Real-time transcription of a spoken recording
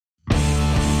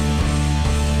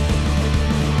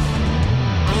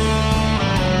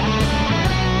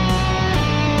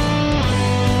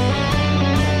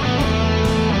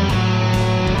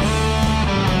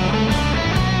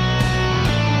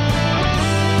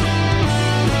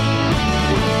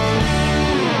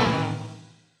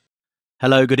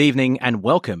Hello, good evening, and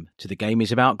welcome to The Game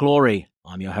is About Glory.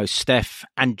 I'm your host, Steph,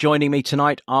 and joining me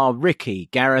tonight are Ricky,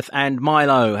 Gareth, and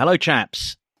Milo. Hello,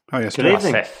 chaps. Oh, yes. Good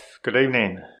evening. Steph. Good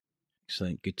evening.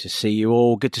 Excellent. Good to see you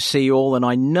all. Good to see you all. And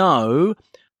I know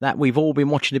that we've all been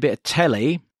watching a bit of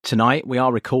telly tonight. We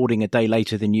are recording a day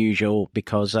later than usual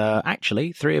because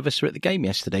actually 3 of us were at the game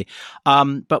yesterday.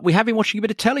 But we have been watching a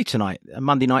bit of telly tonight, a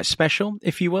Monday night special,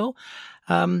 if you will.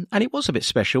 And it was a bit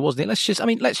special, wasn't it?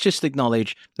 Let's just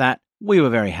acknowledge that we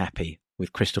were very happy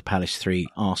with Crystal Palace 3,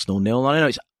 Arsenal 0. I know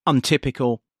it's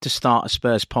untypical to start a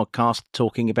Spurs podcast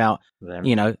talking about,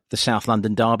 the South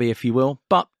London derby, if you will,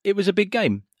 but it was a big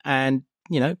game. And,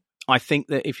 I think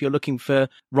that if you're looking for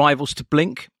rivals to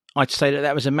blink, I'd say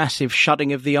that was a massive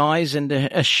shutting of the eyes and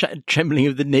a trembling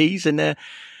of the knees and a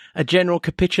general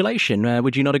capitulation.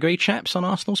 Would you not agree, chaps, on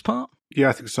Arsenal's part? Yeah,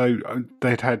 I think so.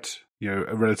 They'd had,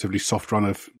 a relatively soft run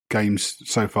of games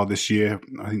so far this year.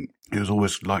 I think it was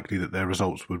always likely that their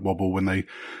results would wobble when they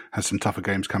had some tougher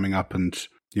games coming up. And,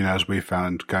 as we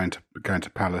found, going to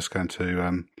Palace, going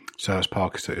to Selhurst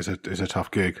Park is a tough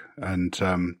gig. And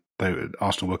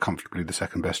Arsenal were comfortably the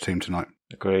second best team tonight.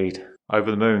 Agreed.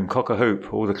 Over the moon, cock a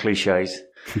hoop, all the cliches.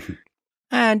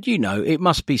 And, it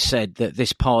must be said that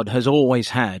this pod has always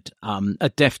had a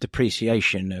deft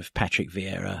appreciation of Patrick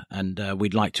Vieira, and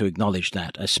we'd like to acknowledge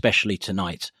that, especially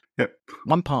tonight. Yep.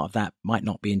 One part of that might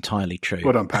not be entirely true.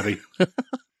 Well done, Paddy.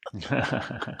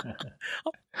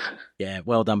 Yeah,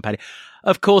 well done, Paddy.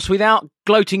 Of course, without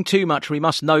gloating too much, we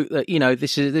must note that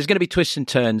there's going to be twists and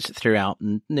turns throughout,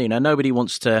 and nobody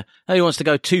wants to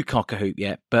go too cock a hoop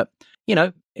yet. But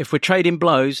if we're trading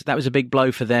blows, that was a big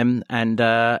blow for them, and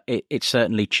it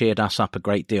certainly cheered us up a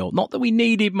great deal. Not that we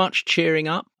needed much cheering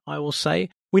up, I will say.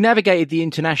 We navigated the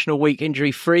international week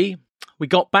injury-free. We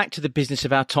got back to the business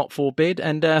of our top 4 bid,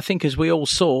 and I think, as we all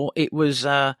saw, it was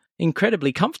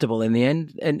incredibly comfortable in the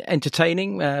end and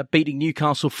entertaining, beating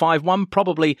Newcastle 5-1.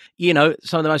 Probably,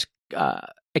 some of the most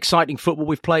exciting football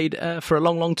we've played for a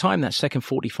long, long time, that second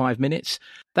 45 minutes.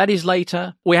 That is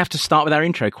later. We have to start with our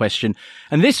intro question.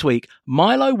 And this week,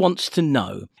 Milo wants to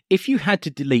know, if you had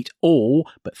to delete all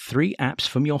but 3 apps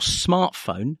from your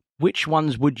smartphone, which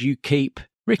ones would you keep?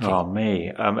 Ricky? Oh,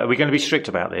 me. Are we going to be strict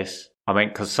about this? I mean,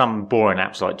 because some boring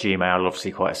apps like Gmail are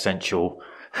obviously quite essential.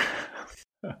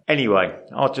 Anyway,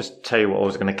 I'll just tell you what I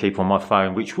was going to keep on my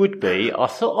phone, which would be, I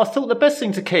thought the best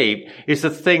thing to keep is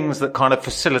the things that kind of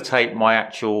facilitate my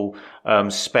actual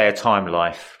spare time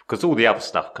life, because all the other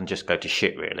stuff can just go to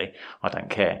shit, really. I don't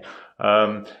care.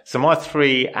 So my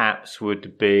 3 apps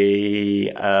would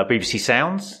be BBC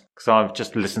Sounds, because I've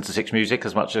just listened to 6 Music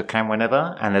as much as I can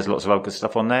whenever, and there's lots of other good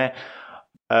stuff on there.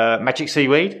 Magic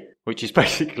Seaweed, which is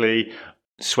basically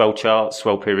swell charts,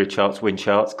 swell period charts, wind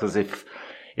charts, because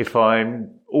if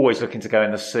I'm always looking to go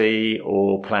in the sea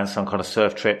or plan some kind of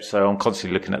surf trip, so I'm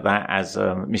constantly looking at that, as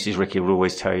Mrs. Ricky would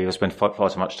always tell you. I spend far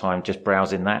too much time just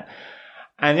browsing that.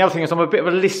 And the other thing is I'm a bit of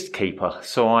a list keeper,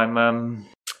 so I'm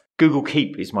Google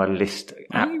Keep is my list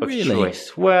app of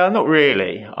choice. Well, not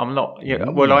really. I'm not.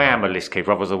 Well, I am a list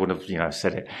keeper. Otherwise, I wouldn't have,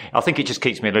 said it. I think it just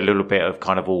keeps me in a little bit of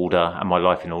kind of order and my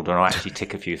life in order. And I actually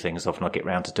tick a few things off, and I get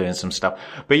round to doing some stuff.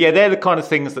 But yeah, they're the kind of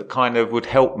things that kind of would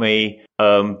help me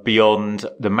beyond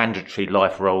the mandatory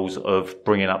life roles of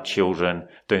bringing up children,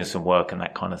 doing some work, and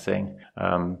that kind of thing.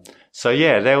 So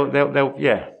yeah, they'll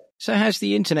yeah. So has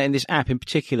the internet and this app in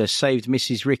particular saved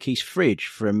Mrs. Ricky's fridge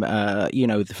from,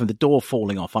 from the door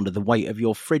falling off under the weight of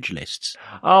your fridge lists?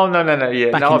 Oh, no. Yeah.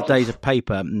 Back in the days of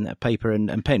paper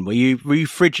and pen. Were you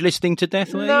fridge listing to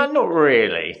death? No, not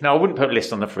really. No, I wouldn't put a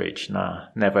list on the fridge. No,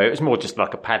 never. It was more just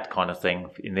like a pad kind of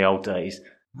thing in the old days.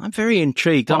 I'm very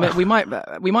intrigued. I mean, we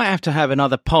might have to have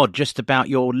another pod just about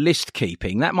your list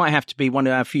keeping. That might have to be one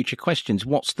of our future questions.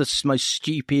 What's the most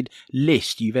stupid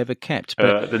list you've ever kept?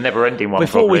 But the never-ending one,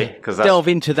 before probably. Before we delve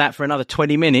into that for another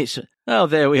 20 minutes,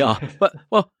 there we are. But,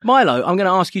 Milo, I'm going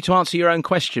to ask you to answer your own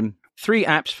question. 3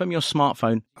 apps from your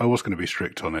smartphone. I was going to be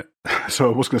strict on it.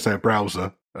 So I was going to say a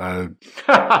browser.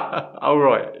 Oh,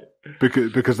 right.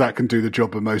 Because that can do the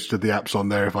job of most of the apps on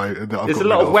there. There's a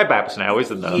lot of web apps now,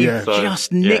 isn't there? You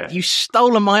just nicked. You've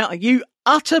stolen you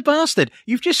utter bastard.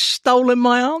 You've just stolen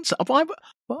my answer. Why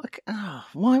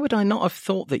would I not have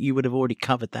thought that you would have already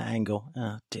covered that angle?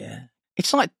 Oh dear.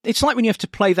 It's like when you have to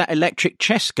play that electric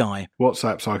chess guy.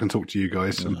 WhatsApp, so I can talk to you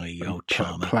guys and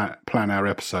plan our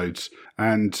episodes,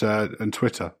 and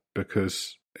Twitter,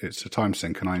 because it's a time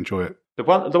sink and I enjoy it. The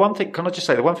one thing, can I just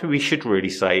say, the one thing we should really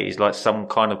say is like some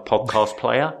kind of podcast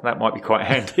player. That might be quite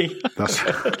handy.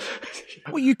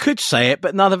 Well, you could say it,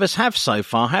 but none of us have so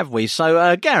far, have we?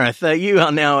 So, Gareth, you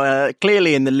are now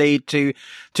clearly in the lead to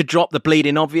drop the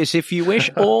bleeding obvious if you wish,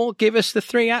 or give us the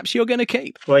 3 apps you're going to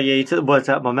keep. Well, yeah, you took the words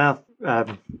out of my mouth,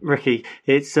 Ricky.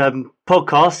 It's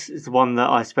podcasts is the one that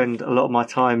I spend a lot of my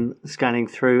time scanning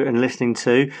through and listening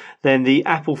to. Then the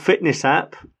Apple Fitness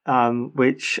app,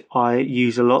 which I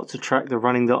use a lot to track the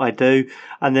running that I do.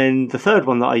 And then the third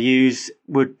one that I use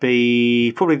would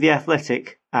be probably the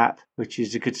Athletic app, which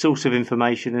is a good source of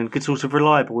information and good source of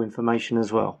reliable information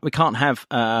as well. We can't have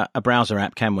a browser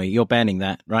app, can we? You're banning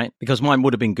that, right? Because mine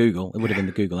would have been Google. It would have been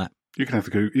the Google app. You can have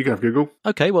the Google. You can have Google.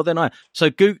 Okay, well then so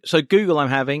Google I'm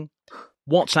having,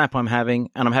 WhatsApp I'm having,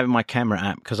 and I'm having my camera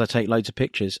app because I take loads of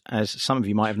pictures, as some of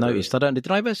you might have noticed. Have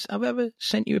I ever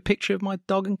sent you a picture of my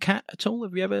dog and cat at all?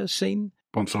 Have you ever seen?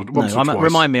 Once or twice.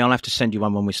 Remind me, I'll have to send you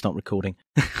one when we stop recording.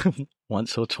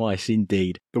 Once or twice,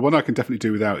 indeed. The one I can definitely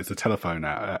do without is the telephone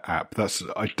app.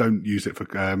 I don't use it for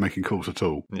making calls at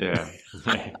all. Yeah.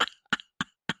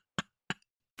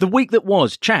 The week that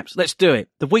was, chaps, let's do it.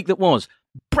 The week that was,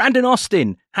 Brandon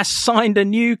Austin has signed a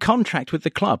new contract with the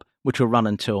club, which will run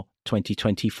until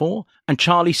 2024. And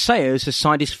Charlie Sayers has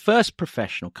signed his first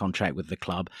professional contract with the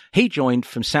club. He joined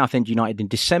from Southend United in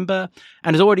December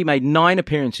and has already made 9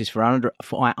 appearances for under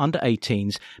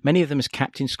 18s, many of them as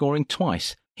captain, scoring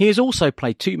twice. He has also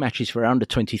played 2 matches for under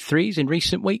 23s in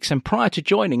recent weeks, and prior to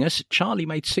joining us, Charlie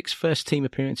made 6 first-team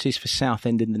appearances for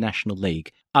Southend in the National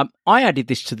League. I added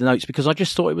this to the notes because I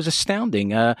just thought it was astounding.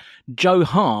 Joe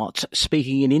Hart,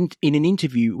 speaking in an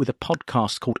interview with a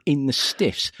podcast called In the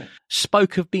Stiffs,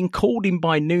 spoke of being called in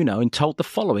by Nuno and told the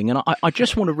following, and I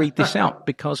just want to read this out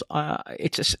because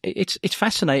it's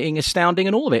fascinating, astounding,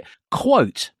 and all of it.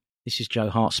 Quote, this is Joe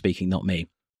Hart speaking, not me.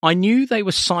 I knew they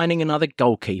were signing another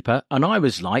goalkeeper, and I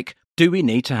was like, do we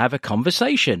need to have a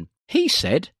conversation? He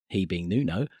said, he being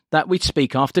Nuno, that we'd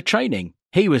speak after training.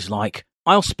 He was like,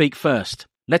 I'll speak first.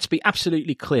 Let's be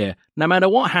absolutely clear. No matter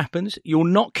what happens, you'll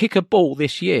not kick a ball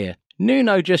this year.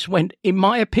 Nuno just went, in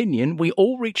my opinion, we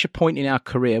all reach a point in our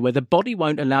career where the body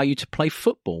won't allow you to play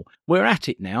football. We're at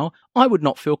it now. I would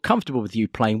not feel comfortable with you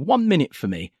playing 1 minute for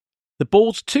me. The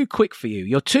ball's too quick for you.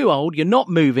 You're too old. You're not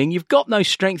moving. You've got no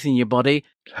strength in your body.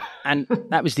 And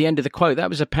that was the end of the quote. That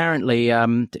was apparently,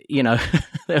 apparently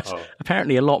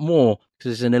a lot more,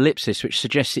 because there's an ellipsis which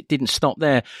suggests it didn't stop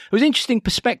there. It was an interesting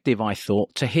perspective, I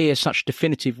thought, to hear such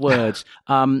definitive words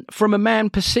from a man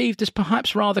perceived as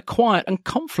perhaps rather quiet and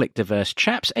conflict-averse.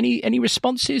 Chaps, any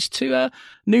responses to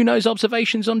Nuno's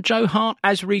observations on Joe Hart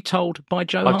as retold by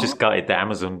Joe Hart? I've just gutted that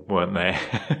Amazon weren't there.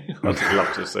 I'd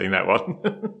love to have seen that one.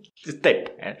 Just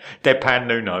deadpan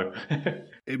Nuno.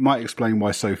 It might explain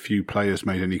why so few players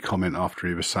made any comment after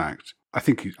he was sacked. I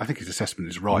think his assessment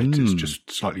is right. It's just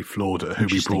slightly flawed at who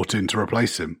we brought in to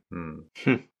replace him.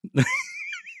 I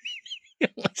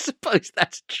suppose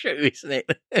that's true, isn't it?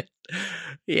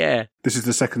 Yeah. This is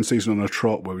the second season on a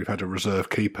trot where we've had a reserve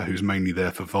keeper who's mainly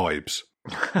there for vibes.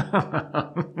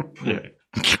 Yeah.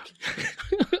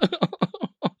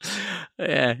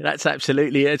 Yeah, that's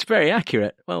absolutely, it's very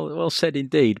accurate. Well said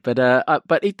indeed. But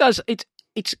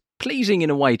it's pleasing in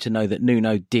a way to know that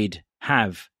Nuno did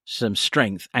have some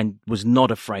strength and was not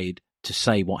afraid to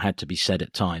say what had to be said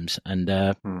at times. And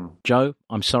Joe,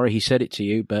 I'm sorry he said it to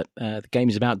you, but the game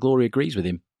is about glory agrees with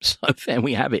him. So there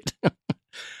we have it.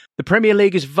 The Premier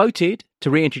League has voted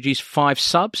to reintroduce 5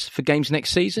 subs for games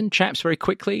next season. Chaps, very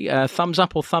quickly, thumbs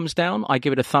up or thumbs down? I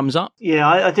give it a thumbs up. Yeah,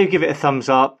 I do give it a thumbs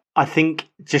up. I think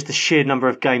just the sheer number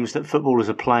of games that footballers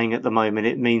are playing at the moment,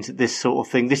 it means that this sort of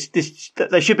thing,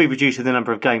 they should be reducing the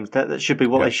number of games. That should be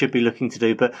what they should be looking to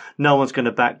do, but no one's going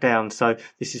to back down. So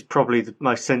this is probably the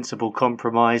most sensible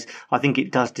compromise. I think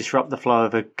it does disrupt the flow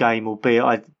of a game, albeit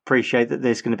I appreciate that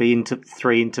there's going to be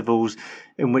 3 intervals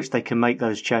in which they can make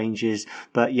those changes.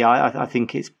 But yeah, I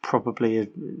think it's probably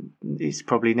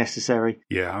necessary.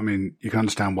 Yeah, I mean, you can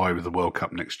understand why with the World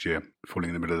Cup next year falling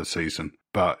in the middle of the season,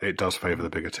 but it does favour the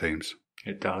bigger teams.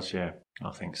 It does, yeah.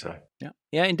 I think so.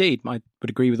 Yeah, indeed. I would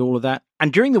agree with all of that.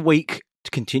 And during the week,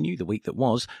 to continue the week that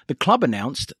was, the club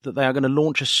announced that they are going to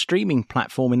launch a streaming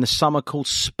platform in the summer called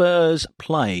Spurs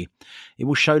Play. It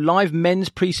will show live men's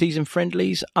pre-season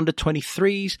friendlies, under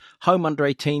 23s, home under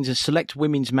 18s and select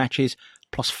women's matches,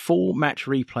 plus full match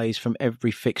replays from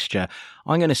every fixture.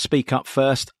 I'm going to speak up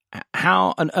first.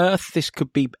 How on earth this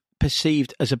could be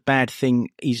perceived as a bad thing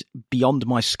is beyond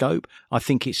my scope. I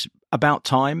think it's about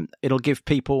time. It'll give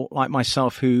people like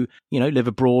myself who, live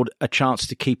abroad a chance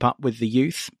to keep up with the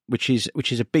youth, which is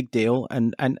a big deal.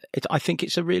 And I think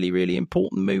it's a really, really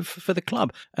important move for the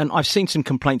club. And I've seen some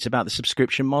complaints about the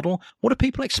subscription model. What do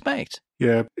people expect?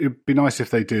 Yeah, it'd be nice if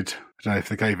they did. I don't know if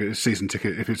they gave it a season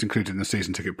ticket, if it's included in the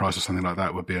season ticket price or something like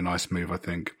that, would be a nice move, I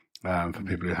think. For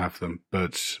people who have them,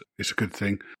 but it's a good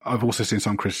thing. I've also seen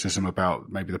some criticism about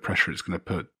maybe the pressure it's going to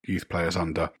put youth players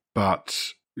under, but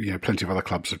plenty of other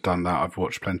clubs have done that. I've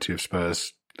watched plenty of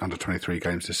Spurs under 23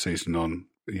 games this season on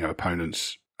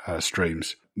opponents'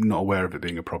 streams. Not aware of it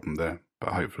being a problem there,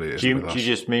 but hopefully it is. Do you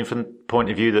just mean from the point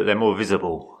of view that they're more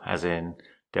visible, as in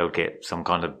they'll get some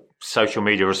kind of social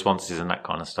media responses and that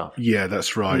kind of stuff? Yeah,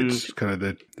 that's right. Kind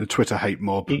of the Twitter hate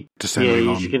mob descending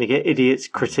on. You're going to get idiots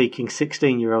critiquing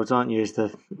 16-year-olds, aren't you? Is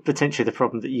potentially the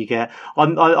problem that you get.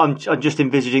 I'm just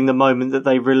envisaging the moment that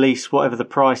they release whatever the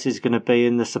price is going to be,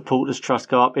 and the supporters trust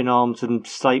go up in arms and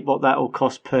state what that will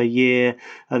cost per year,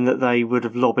 and that they would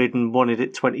have lobbied and wanted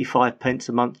it 25 pence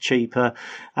a month cheaper,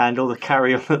 and all the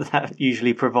carry on that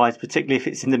usually provides, particularly if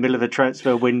it's in the middle of a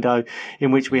transfer window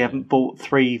in which we haven't bought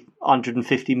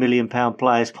 £350 million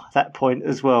players by that point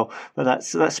as well. But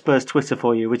that's Spurs Twitter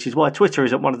for you, which is why Twitter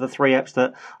isn't one of the 3 apps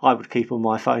that I would keep on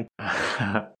my phone.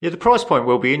 Yeah, the price point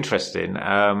will be interesting,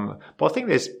 but I think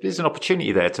there's an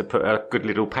opportunity there to put a good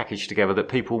little package together that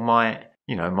people might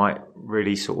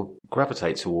really sort of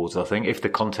gravitate towards, I think, if the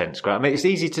content's great. I mean, it's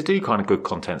easy to do kind of good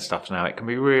content stuff now. It can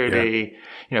be really,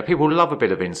 people love a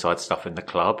bit of inside stuff in the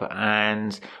club.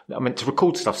 And I mean, to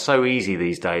record stuff so easy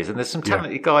these days. And there's some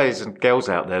talented guys and girls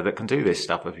out there that can do this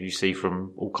stuff, if you see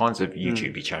from all kinds of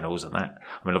YouTube channels and that.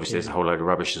 I mean, obviously there's a whole load of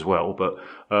rubbish as well, but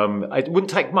it wouldn't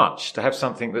take much to have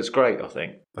something that's great, I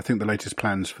think. I think the latest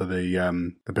plans for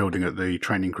the building at the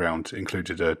training ground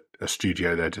included a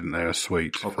studio there, didn't they? A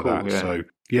suite for cool, that. Yeah. So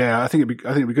I think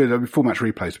it'd be good. I mean, full match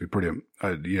replays would be brilliant.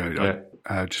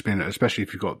 Just being, especially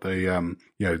if you've got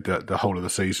the whole of the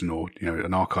season or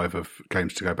an archive of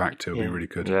games to go back to, would be really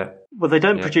good. Yeah. Well, they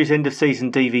don't produce end of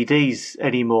season DVDs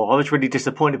anymore. I was really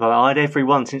disappointed by that. I had every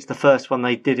one since the first one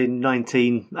they did in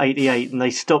 1988, and they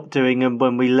stopped doing them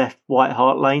when we left White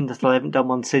Hart Lane. They haven't done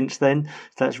one since then.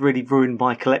 So that's really ruined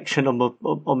my collection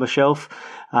on my shelf.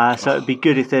 So it'd be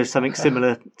good if there's something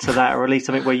similar to that, or at least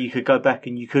something where you could go back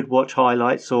and you could watch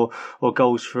highlights or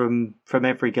goals from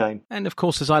every game. And of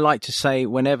course, as I like to say,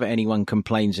 whenever anyone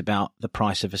complains about the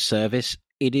price of a service,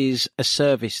 it is a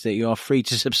service that you are free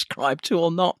to subscribe to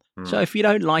or not. So if you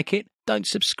don't like it, don't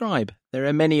subscribe. There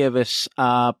are many of us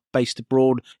based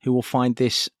abroad who will find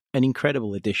this an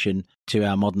incredible addition to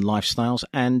our modern lifestyles,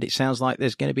 and it sounds like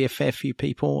there's going to be a fair few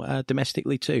people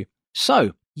domestically too.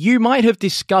 So you might have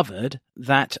discovered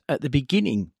that at the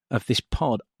beginning of this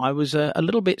pod, I was a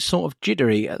little bit sort of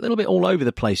jittery, a little bit all over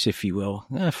the place, if you will,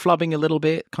 flubbing a little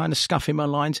bit, kind of scuffing my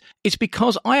lines. It's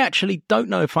because I actually don't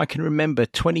know if I can remember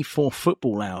 24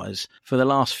 football hours for the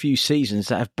last few seasons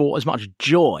that have brought as much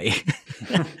joy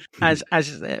as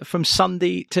from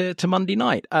Sunday to Monday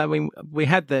night. I mean, we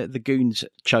had the Goons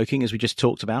choking, as we just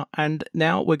talked about, and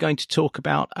now we're going to talk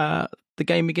about the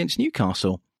game against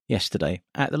Newcastle yesterday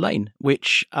at the Lane,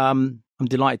 which I'm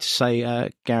delighted to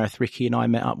say Gareth, Ricky and I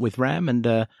met up with Ram,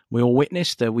 and we all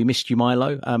witnessed. We missed you,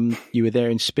 Milo. You were there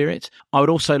in spirit. I would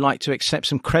also like to accept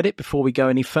some credit before we go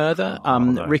any further.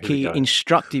 Ricky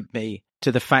instructed me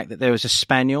to the fact that there was a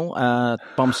spaniel,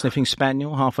 bomb-sniffing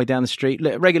spaniel, halfway down the street.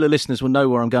 Regular listeners will know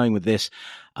where I'm going with this.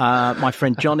 My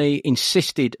friend Johnny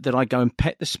insisted that I go and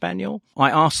pet the spaniel. I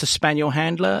asked the spaniel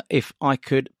handler if I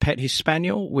could pet his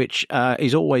spaniel, which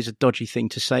is always a dodgy thing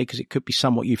to say because it could be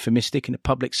somewhat euphemistic in a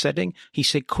public setting. He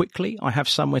said, quickly, I have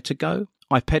somewhere to go.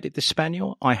 I petted the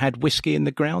spaniel. I had whiskey in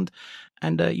the ground.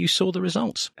 And you saw the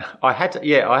results. I had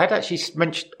actually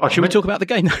mentioned... Should we talk about the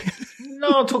game? No,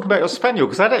 I'm talking about your spaniel,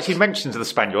 because I'd actually mentioned to the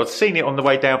spaniel, I'd seen it on the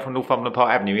way down from Northumberland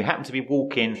Park Avenue. He happened to be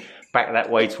walking back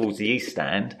that way towards the East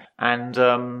Stand, and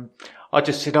I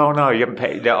just said, oh no, you haven't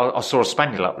petted... I saw a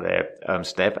spaniel up there,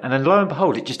 Steph, and then lo and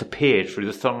behold, it just appeared through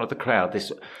the throng of the crowd,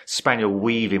 this spaniel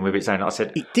weaving with its own... I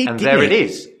said, it did, and there it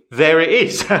is. There it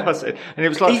is. I said, and it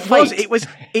was like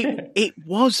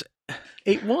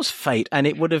It was fate, and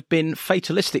it would have been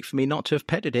fatalistic for me not to have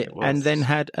petted it and then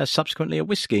had subsequently a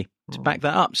whiskey to back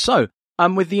that up. So,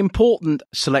 with the important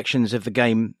selections of the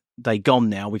game day gone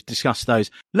now. We've discussed those.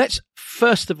 Let's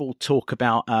first of all talk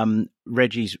about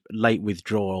Reggie's late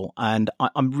withdrawal. And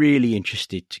I'm really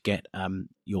interested to get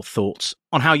your thoughts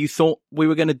on how you thought we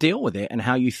were going to deal with it and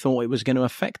how you thought it was going to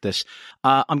affect us.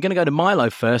 I'm going to go to Milo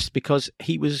first because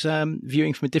he was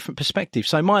viewing from a different perspective.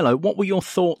 So, Milo, what were your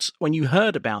thoughts when you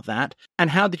heard about that, and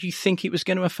how did you think it was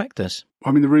going to affect us?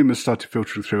 I mean, the rumours started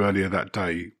filtering through earlier that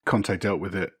day. Conte dealt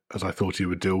with it as I thought he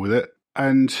would deal with it.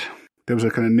 And there was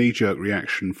a kind of knee-jerk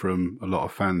reaction from a lot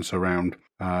of fans around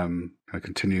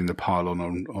continuing the pile-on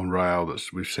on Royal that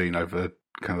we've seen over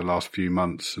kind of the last few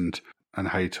months and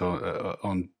hate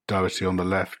on Doherty on the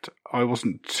left. I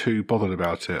wasn't too bothered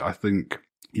about it. I think,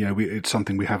 it's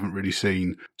something we haven't really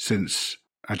seen since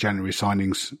our January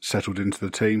signings settled into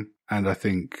the team. And I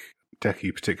think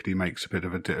Decky particularly makes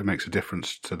a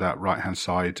difference to that right-hand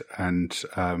side and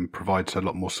provides a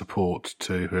lot more support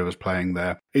to whoever's playing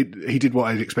there. He did what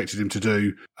I'd expected him to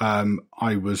do.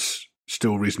 I was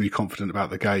still reasonably confident about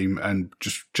the game and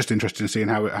just interested in seeing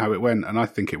how it went. And I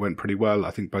think it went pretty well.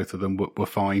 I think both of them were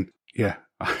fine. Yeah,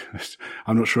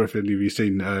 I'm not sure if any of you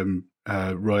seen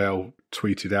Royal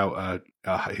tweeted out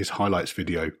his highlights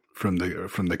video from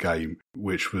the game,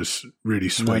 which was really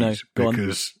sweet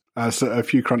because so a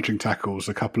few crunching tackles,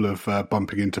 a couple of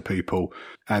bumping into people,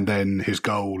 and then his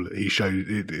goal. He showed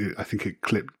it. I think it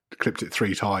clipped it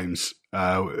 3 times.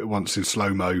 Once in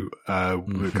slow-mo,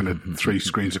 with kind of 3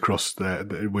 screens across there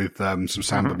with some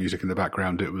samba music in the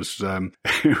background. It was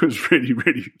really,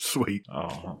 really sweet.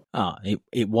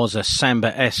 It was a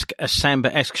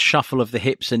samba-esque shuffle of the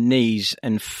hips and knees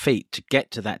and feet to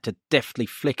get to that, to deftly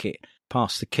flick it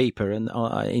past the keeper and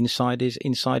inside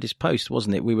his post,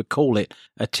 wasn't it? We would call it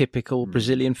a typical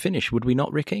Brazilian finish, would we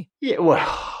not, Ricky? Yeah, well,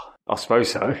 I suppose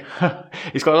so.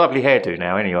 He's got a lovely hairdo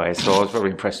now anyway, so I was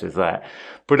very impressed with that.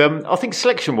 But I think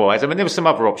selection-wise, I mean, there were some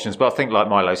other options, but I think, like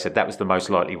Milo said, that was the most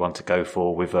likely one to go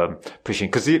for with pushing.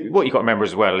 Because what you've got to remember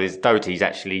as well is Doherty's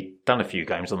actually done a few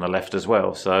games on the left as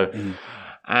well. So,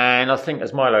 and I think,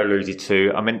 as Milo alluded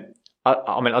to, I mean,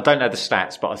 I don't know the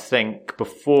stats, but I think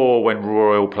before, when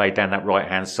Royal played down that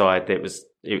right-hand side,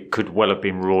 it could well have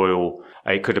been Royal.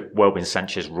 It could have well been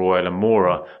Sanchez, Royal and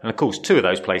Moura. And of course, 2 of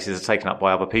those places are taken up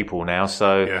by other people now.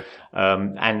 So, yeah.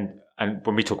 And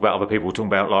when we talk about other people, we're talking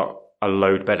about like a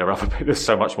load better other people. There's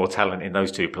so much more talent in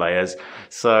those 2 players.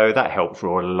 So that helped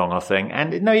Royal along, I think.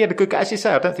 And no, he had a good, as you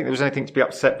say, I don't think there was anything to be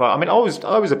upset by. I mean, I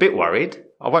was a bit worried.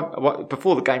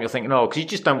 Before the game, you're thinking, because you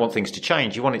just don't want things to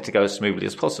change. You want it to go as smoothly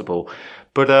as possible.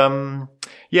 But,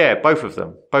 yeah, both of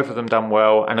them done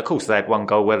well. And of course, they had 1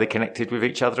 goal where they connected with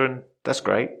each other, and that's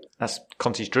great. That's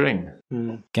Conte's dream.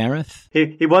 Gareth?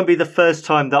 It won't be the first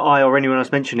time that I or anyone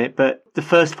else mention it, but the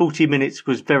first 40 minutes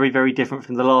was very, very different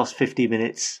from the last 50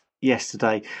 minutes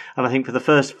yesterday. And I think for the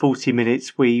first 40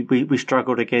 minutes, we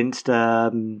struggled against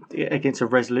a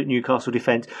resolute Newcastle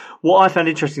defence. What I found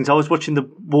interesting is I was watching the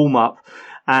warm-up,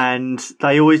 and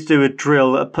they always do a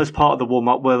drill as part of the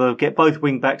warm-up where they'll get both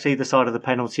wing-backs either side of the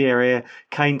penalty area.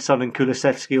 Kane, Son and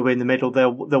Kulusevski will be in the middle.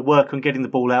 They'll work on getting the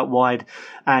ball out wide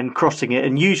and crossing it,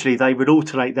 and usually they would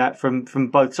alternate that from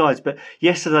both sides. But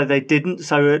yesterday they didn't,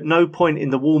 so at no point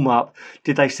in the warm-up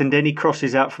did they send any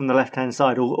crosses out from the left-hand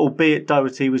side, albeit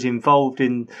Doherty was involved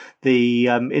in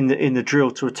the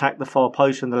drill to attack the far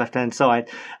post on the left-hand side.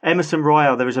 Emerson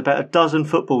Royal, there was about a dozen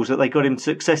footballs that they got him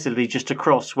successively just to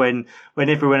cross when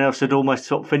everyone else had almost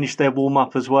sort of finished their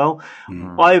warm-up as well.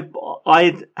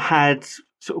 I had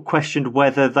sort of questioned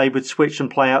whether they would switch and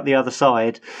play out the other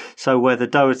side, so whether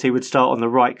Doherty would start on the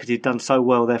right because he'd done so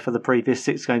well there for the previous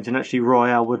 6 games, and actually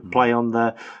Royal would play on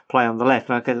the left.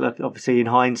 And obviously, in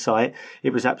hindsight,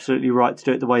 it was absolutely right to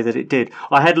do it the way that it did.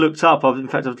 I had looked up. In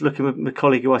fact, I was looking at my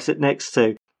colleague who I sit next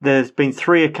to. There's been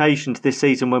 3 occasions this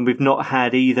season when we've not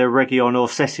had either Reguilon or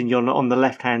Sessegnon on the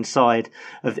left-hand side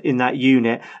in that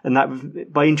unit. And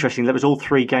that, by interesting, that was all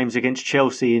 3 games against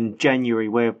Chelsea in January,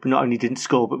 where we not only didn't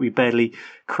score, but we barely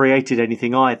created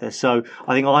anything either. So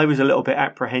I think I was a little bit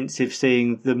apprehensive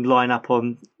seeing them line up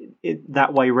on it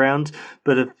that way round.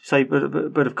 But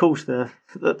of course, the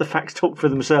facts talk for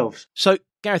themselves. So,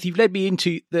 Gareth, you've led me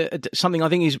into something I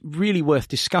think is really worth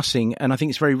discussing, and I think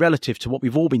it's very relative to what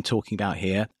we've all been talking about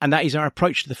here, and that is our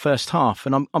approach to the first half.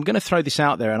 And I'm going to throw this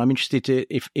out there, and I'm interested to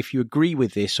if you agree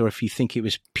with this or if you think it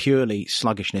was purely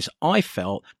sluggishness. I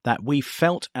felt that we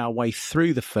felt our way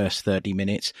through the first 30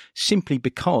 minutes simply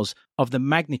because of the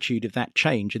magnitude of that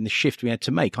change and the shift we had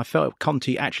to make. I felt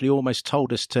Conte actually almost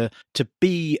told us to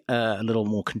be a little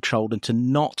more controlled and to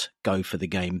not go for the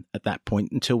game at that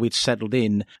point until we'd settled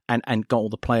in and got all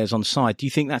the players on side. Do you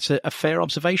think that's a fair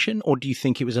observation, or do you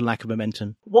think it was a lack of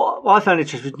momentum? What I found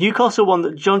interesting,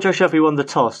 Newcastle John Joe Shelby won the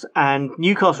toss, and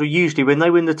Newcastle usually, when they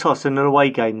win the toss in an away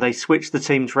game, they switch the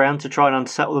teams round to try and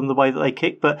unsettle them the way that they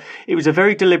kick. But it was a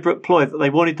very deliberate ploy that they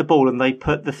wanted the ball and they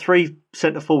put the three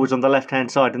centre forwards on the left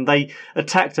hand side and they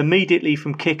attacked immediately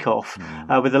from kick-off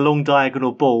with a long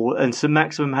diagonal ball, and St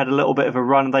Maximin had a little bit of a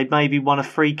run. They maybe won a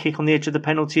free kick on the edge of the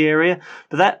penalty area,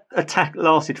 but that attack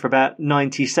lasted for about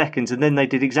 90 seconds, and then they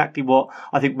did exactly what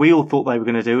I think we all thought they were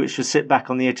going to do, which was sit back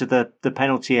on the edge of the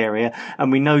penalty area.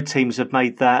 And we know teams have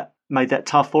made that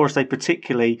tough for us,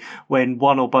 particularly when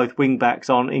one or both wing backs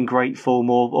aren't in great form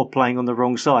or playing on the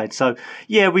wrong side. So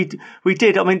yeah, we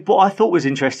did. I mean, what I thought was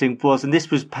interesting was, and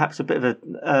this was perhaps a bit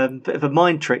of a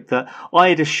mind trick, that I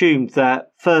had assumed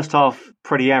that first half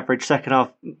pretty average, second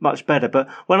half much better. But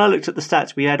when I looked at the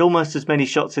stats, we had almost as many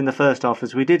shots in the first half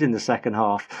as we did in the second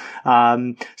half.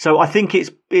 So I think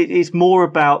it's more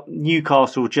about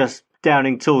Newcastle just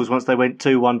downing tools once they went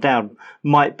 2-1 down.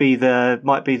 Might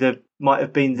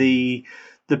have been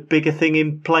the bigger thing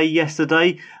in play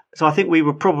yesterday. So I think we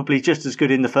were probably just as good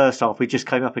in the first half. We just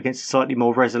came up against a slightly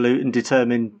more resolute and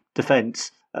determined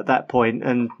defence at that point,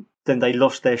 and then they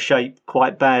lost their shape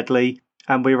quite badly,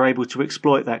 and we were able to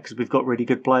exploit that because we've got really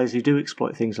good players who do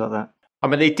exploit things like that. I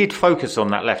mean, they did focus on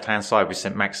that left-hand side with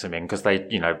St Maximin because they,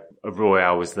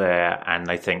 Royale was there and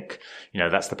they think,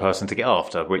 that's the person to get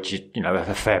after, which is,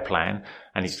 a fair plan.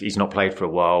 And he's not played for a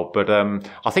while. But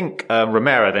I think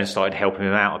Romero then started helping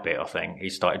him out a bit, I think. He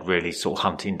started really sort of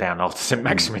hunting down after St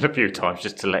Maximin a few times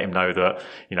just to let him know that,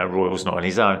 Royale's not on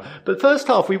his own. But the first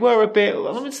half, we were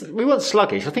we weren't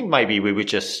sluggish. I think maybe we were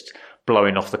just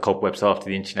blowing off the cobwebs after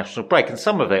the international break. And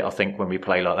some of it, I think, when we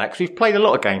play like that, because we've played a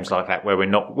lot of games like that where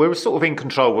we're sort of in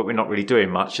control, but we're not really doing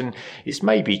much. And it's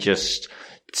maybe just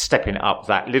stepping up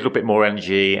that little bit more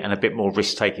energy and a bit more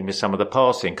risk taking with some of the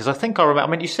passing. Because I think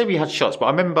you said we had shots, but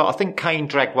I think Kane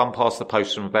dragged one past the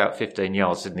post from about 15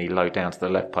 yards, didn't he, low down to the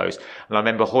left post. And I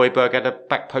remember Højbjerg had a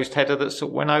back post header that sort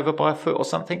of went over by a foot or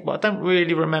something, but I don't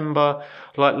really remember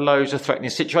like loads of threatening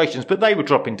situations. But they were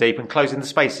dropping deep and closing the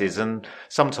spaces, and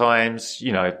sometimes,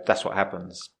 that's what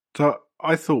happens. So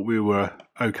I thought we were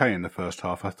okay in the first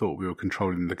half. I thought we were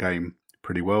controlling the game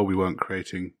pretty well. We weren't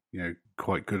creating,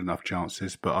 quite good enough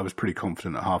chances, but I was pretty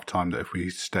confident at half time that if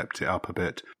we stepped it up a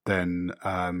bit, then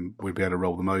we'd be able to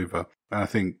roll them over. And I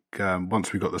think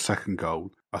once we got the second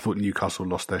goal, I thought Newcastle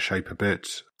lost their shape a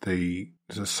bit. The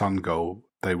Son goal,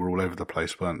 they were all over the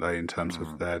place, weren't they, in terms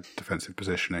of their defensive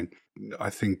positioning.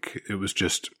 I think it was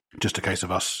just a case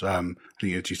of us, I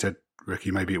think as you said,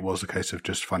 Ricky, maybe it was a case of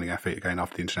just finding our feet again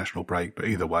after the international break. But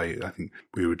either way, I think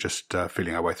we were just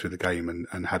feeling our way through the game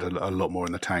and had a lot more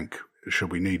in the tank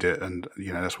should we need it. And,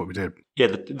 that's what we did. Yeah,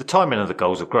 the timing of the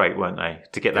goals were great, weren't they?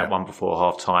 To get that one before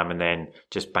half time and then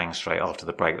just bang straight after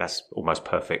the break, that's almost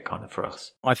perfect kind of for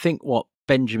us. I think what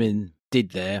Benjamin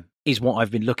did there is what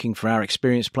I've been looking for our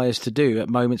experienced players to do at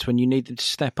moments when you need them to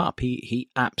step up. He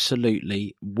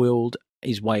absolutely willed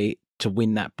his way to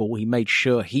win that ball. He made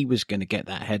sure he was going to get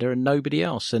that header and nobody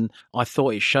else. And I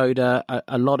thought it showed a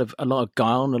lot of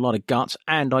guile and a lot of guts.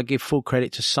 And I give full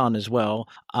credit to Son as well,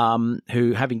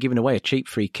 who, having given away a cheap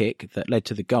free kick that led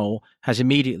to the goal, has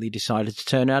immediately decided to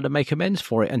turn out and make amends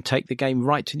for it and take the game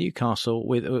right to Newcastle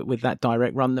with that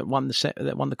direct run that won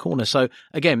the corner. So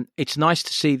again, it's nice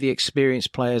to see the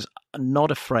experienced players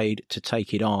not afraid to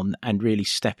take it on and really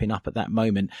stepping up at that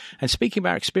moment. And speaking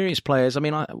about experienced players,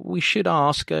 we should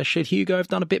ask, should Hugo have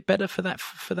done a bit better for that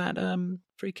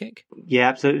free kick? Yeah,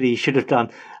 absolutely. He should have done.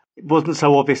 It wasn't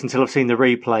so obvious until I've seen the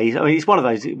replays. I mean, it's one of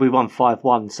those, we won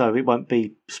 5-1, so it won't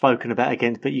be spoken about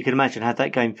again. But you can imagine had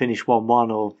that game finished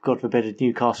 1-1 or, God forbid, had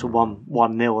Newcastle won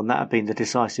 1-0 and that had been the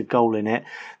decisive goal in it,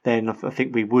 then I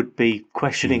think we would be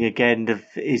questioning again of,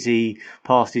 is he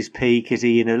past his peak? Is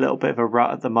he in a little bit of a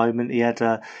rut at the moment? He had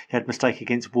a mistake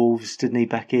against Wolves, didn't he,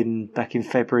 back in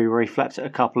February where he flapped at a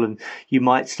couple, and you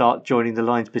might start joining the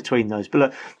lines between those. But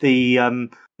look,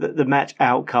 the match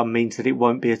outcome means that it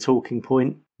won't be a talking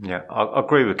point. Yeah, I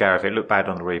agree with Gareth. It looked bad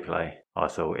on the replay. I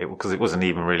thought because it wasn't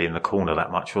even really in the corner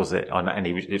that much, was it? And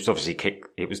it was obviously kicked.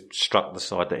 It was struck the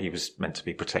side that he was meant to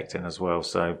be protecting as well.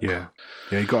 So yeah,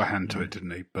 he got a hand to it, didn't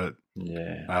he? But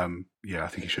yeah, I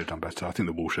think he should have done better. I think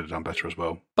the Wall should have done better as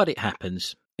well. But it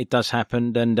happens. It does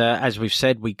happen. And as we've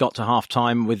said, we got to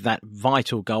half-time with that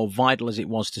vital goal, vital as it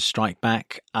was to strike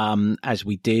back, as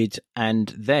we did.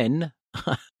 And then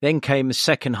Then came the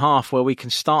second half where we can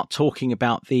start talking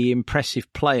about the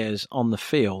impressive players on the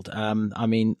field. I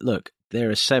mean, look, there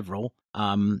are several.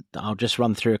 I'll just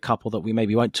run through a couple that we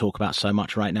maybe won't talk about so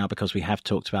much right now because we have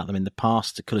talked about them in the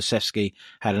past. Kulusevski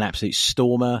had an absolute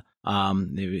stormer.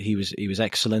 He was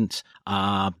excellent.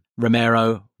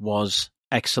 Romero was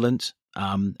excellent.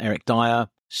 Eric Dyer,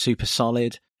 super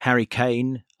solid. Harry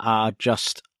Kane,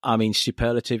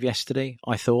 superlative yesterday,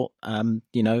 I thought.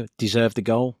 Deserved the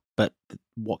goal, but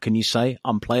what can you say?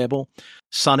 Unplayable.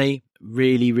 Sonny,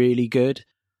 really, really good.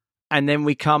 And then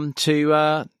we come to,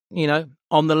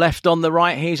 on the left, on the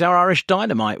right, he's our Irish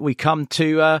dynamite. We come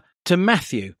to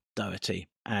Matthew Doherty,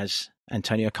 as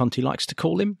Antonio Conte likes to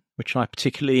call him, which I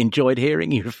particularly enjoyed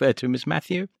hearing. You referred to him as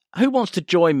Matthew. Who wants to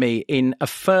join me in a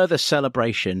further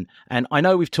celebration? And I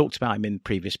know we've talked about him in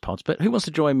previous pods, but who wants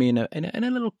to join me in a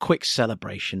little quick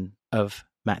celebration of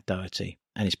Matt Doherty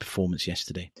and his performance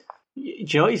yesterday? Do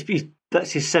you know,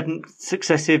 that's his 7th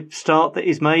successive start that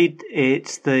he's made.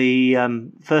 It's the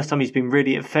first time he's been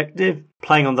really effective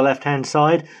playing on the left-hand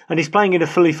side, and he's playing in a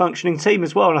fully functioning team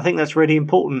as well, and I think that's really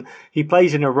important. He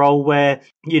plays in a role where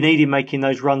you need him making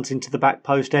those runs into the back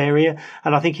post area,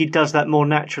 and I think he does that more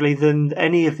naturally than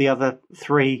any of the other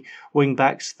 3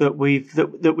 wing-backs that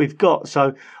we've got.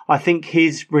 So I think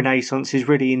his renaissance is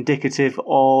really indicative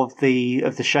of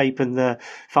the shape and the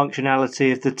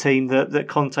functionality of the team that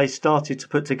Conte started to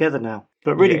put together now.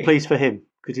 But really pleased for him,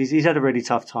 because he's had a really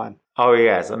tough time. Oh, he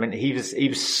has. I mean, he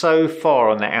was so far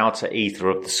on the outer ether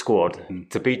of the squad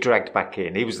to be dragged back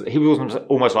in. He was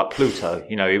almost like Pluto.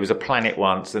 You know, he was a planet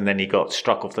once and then he got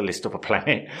struck off the list of a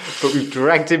planet. But we've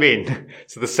dragged him in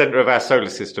to the centre of our solar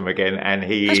system again, and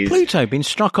Has Pluto been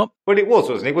struck up? Well, it was,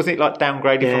 wasn't it? Wasn't it like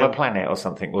downgraded from a planet or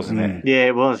something, wasn't it? Yeah,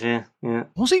 it was, yeah.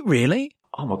 Was it really?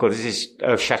 Oh my God, this is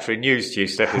earth-shattering news to you,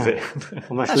 Steph, is it?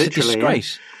 Almost That's literally, a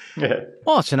disgrace. Yeah.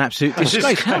 Well, it's an absolute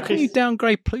disgrace. How can you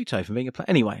downgrade Pluto from being a planet?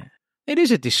 Anyway, it is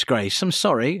a disgrace. I'm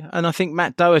sorry. And I think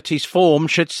Matt Doherty's form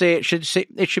should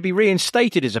be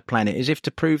reinstated as a planet, as if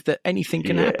to prove that anything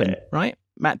can happen, right?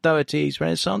 Matt Doherty's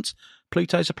renaissance,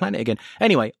 Pluto's a planet again.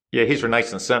 Anyway. Yeah, his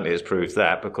renaissance certainly has proved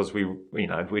that, because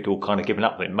we'd all kind of given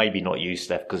up on it. Maybe not you,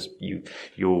 Steph, because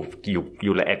you'll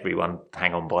let everyone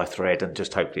hang on by a thread and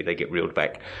just hopefully they get reeled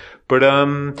back. But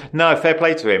no, fair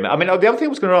play to him. I mean, the other thing I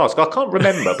was going to ask, I can't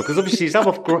remember, because obviously his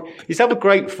other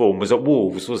great form was at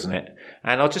Wolves, wasn't it?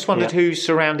 And I just wondered who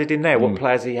surrounded him there, what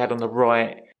players he had on the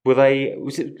right. Was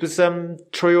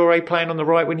Traoré playing on the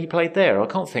right when he played there? I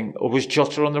can't think. Or was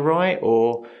Jota on the right,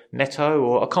 or Neto,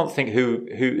 or I can't think who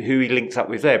he linked up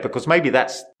with there, because maybe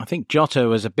that's... I think Jota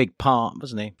was a big part,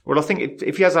 wasn't he? Well, I think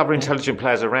if he has other intelligent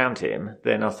players around him,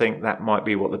 then I think that might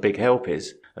be what the big help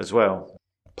is as well.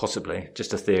 Possibly.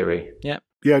 Just a theory. Yeah.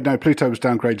 Yeah, no, Pluto was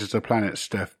downgraded as a planet,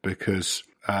 Steph, because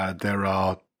there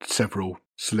are several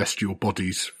celestial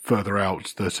bodies further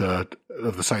out that are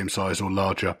of the same size or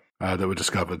larger that were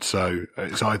discovered. So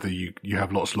it's either you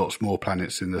have lots more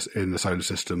planets in the solar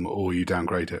system, or you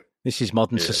downgrade it. This is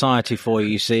modern society for you.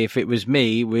 You see, if it was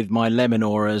me with my lemon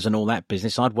auras and all that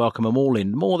business, I'd welcome them all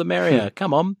in. More the merrier.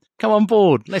 Come on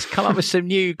board. Let's come up with some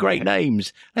new great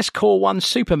names. Let's call one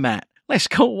Super Matt. Let's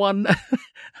call one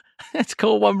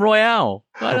Royale.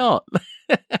 Why not?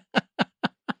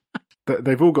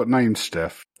 They've all got names,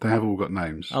 Steph. They have all got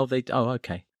names. Oh,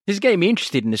 okay. This is getting me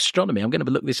interested in astronomy. I'm going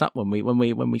to look this up when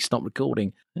we stop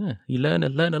recording. Yeah, you learn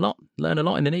a lot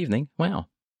in an evening. Wow.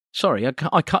 Sorry,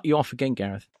 I cut you off again,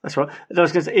 Gareth. That's right. I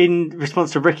was going to say, in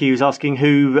response to Ricky, who was asking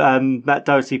who Matt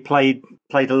Doherty played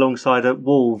alongside at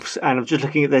Wolves, and I'm just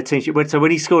looking at their team sheet. So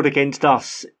when he scored against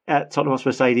us at Tottenham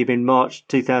Hotspur Stadium in March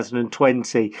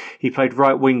 2020, he played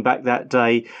right wing back that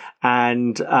day,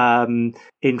 and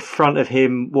in front of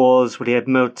him he had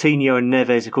Moutinho and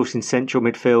Neves, of course, in central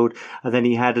midfield, and then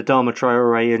he had Adama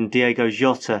Traoré and Diego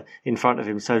Jota in front of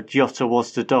him. So Jota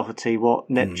was to Doherty what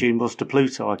Neptune was to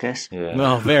Pluto, I guess. Yeah.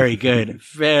 Well, very good.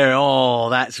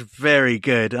 That's very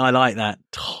good. I like that.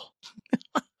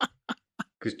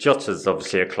 Because Jota's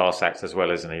obviously a class act as well,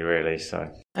 isn't he, really?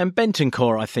 So. And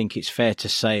Bentancur, I think it's fair to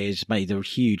say, has made a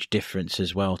huge difference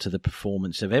as well to the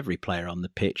performance of every player on the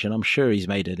pitch. And I'm sure he's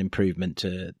made an improvement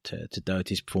to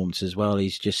Doherty's performance as well.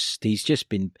 He's just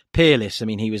been peerless. I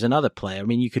mean, he was another player. I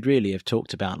mean, you could really have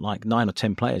talked about like 9 or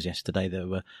 10 players yesterday that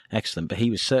were excellent, but he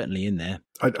was certainly in there.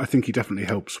 I think he definitely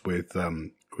helps with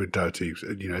Doherty.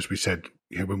 You know, as we said,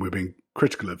 when we were being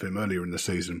critical of him earlier in the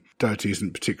season, Doherty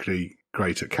isn't particularly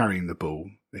great at carrying the ball.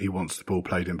 He wants the ball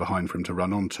played in behind for him to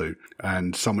run onto,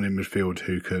 and someone in midfield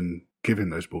who can give him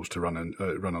those balls to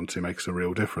run onto makes a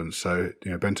real difference. So,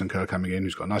 Bentancur coming in,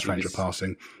 who's got a nice range of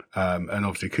passing, and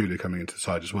obviously Kulu coming into the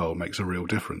side as well makes a real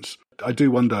difference. I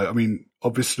do wonder, I mean,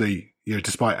 obviously,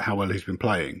 despite how well he's been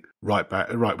playing, right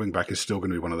wing back is still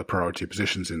going to be one of the priority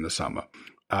positions in the summer.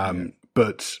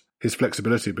 But his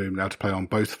flexibility of being able to play on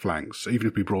both flanks, even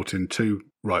if we brought in 2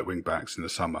 right wing backs in the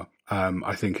summer,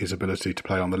 I think his ability to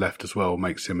play on the left as well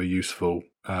makes him a useful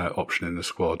option in the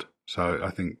squad. So I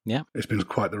think it's been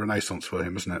quite the renaissance for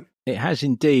him, hasn't it? It has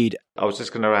indeed. I was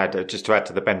just going to add, to add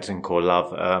to the Bentancur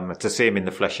love, to see him in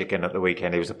the flesh again at the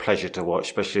weekend, it was a pleasure to watch,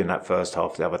 especially in that first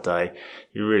half the other day.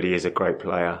 He really is a great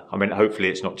player. I mean, hopefully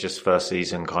it's not just first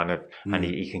season kind of, and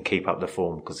he can keep up the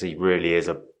form, because he really is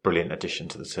a brilliant addition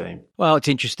to the team. Well, it's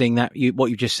interesting that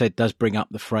what you just said does bring up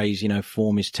the phrase,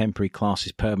 form is temporary, class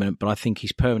is permanent, but I think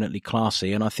he's permanently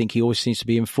classy, and I think he always seems to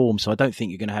be in form, so I don't think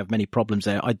you're going to have many problems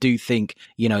there. I do think,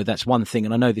 that's one thing,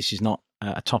 and I know this is not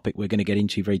a topic we're going to get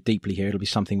into very deeply here. It'll be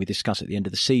something we discuss at the end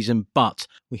of the season, but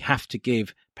we have to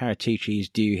give Paratici his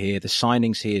due here. The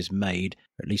signings he has made,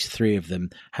 or at least 3 of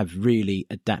them, have really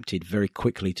adapted very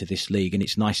quickly to this league, and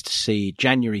it's nice to see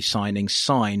January signings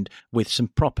signed with some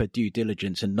proper due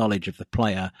diligence and knowledge of the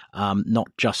player, not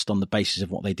just on the basis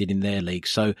of what they did in their league.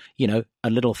 So, a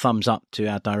little thumbs up to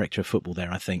our director of football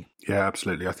there, I think. Yeah,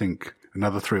 absolutely. I think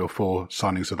another 3 or 4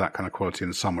 signings of that kind of quality in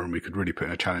the summer, and we could really put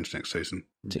in a challenge next season.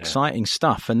 It's exciting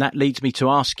stuff. And that leads me to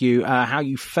ask you how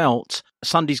you felt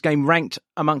Sunday's game ranked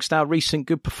amongst our recent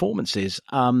good performances,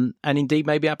 and indeed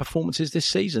maybe our performances this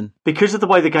season. Because of the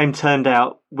way the game turned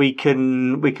out, we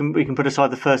can put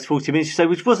aside the first 40 minutes,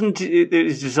 which wasn't it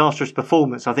was a disastrous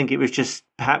performance. I think it was just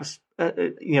perhaps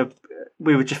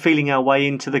we were just feeling our way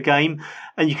into the game,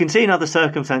 and you can see in other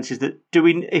circumstances that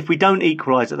if we don't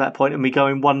equalise at that point and we go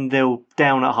in 1-0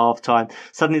 down at half time,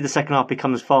 suddenly the second half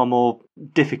becomes far more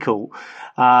difficult.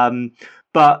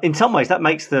 But in some ways, that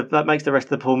makes the rest of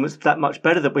the performance that much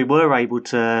better, that we were able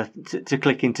to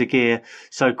click into gear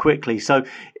so quickly. So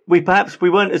we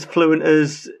weren't as fluent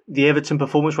as the Everton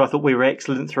performance, where I thought we were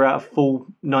excellent throughout a full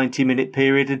 90-minute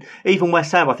period. And even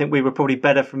West Ham, I think we were probably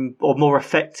better or more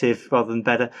effective rather than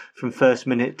better from first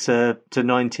minute to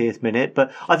 90th minute.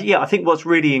 But I think what's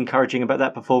really encouraging about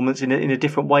that performance in a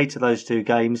different way to those 2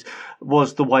 games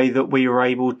was the way that we were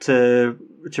able to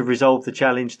resolve the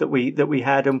challenge that we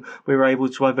had, and we were able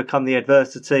to overcome the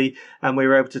adversity, and we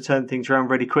were able to turn things around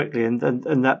really quickly, and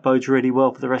that bodes really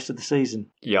well for the rest of the season.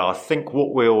 Yeah, I think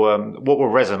what will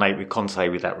resonate with Conte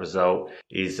with that result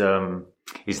is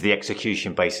the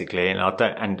execution, basically.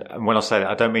 And when I say that,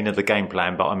 I don't mean of the game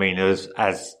plan, but I mean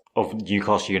as of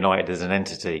Newcastle United as an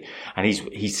entity. And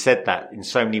he's said that in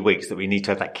so many weeks, that we need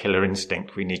to have that killer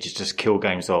instinct. We need to just kill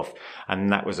games off.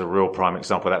 And that was a real prime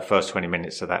example. That first 20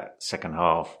 minutes of that second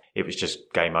half, it was just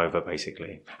game over,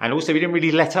 basically. And also, we didn't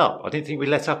really let up. I didn't think we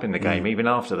let up in the game, even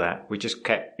after that. We just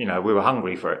kept, we were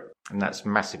hungry for it. And that's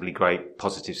massively great,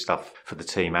 positive stuff for the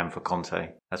team and for Conte.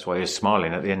 That's why he was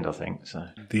smiling at the end, I think. So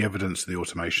the evidence of the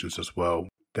automations as well.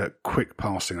 That quick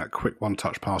passing, that quick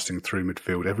one-touch passing through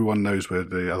midfield. Everyone knows where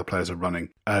the other players are running.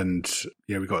 And,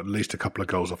 we got at least a couple of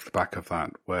goals off the back of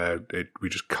that, where we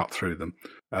just cut through them.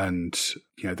 And,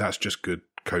 that's just good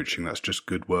coaching. That's just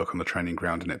good work on the training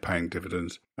ground, and it paying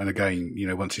dividends. And again,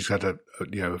 once he's had a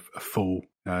full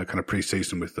kind of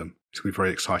pre-season with them, it's going to be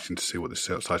very exciting to see what this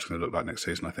side's going to look like next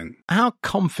season, I think. How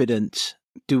confident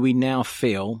do we now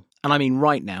feel, and I mean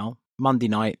right now, Monday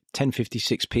night,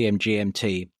 10:56 p.m.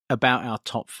 GMT, about our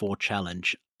top 4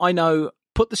 challenge? I know,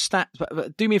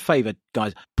 do me a favour,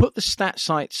 guys, put the stat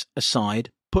sites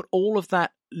aside, put all of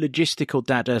that logistical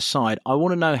data aside. I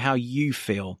want to know how you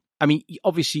feel. I mean,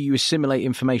 obviously you assimilate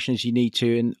information as you need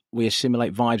to, and we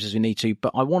assimilate vibes as we need to,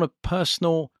 but I want a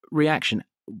personal reaction.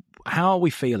 How are we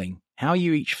feeling? How are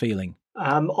you each feeling?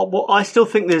 Well, I still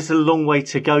think there's a long way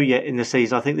to go yet in the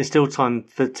season. I think there's still time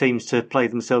for teams to play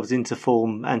themselves into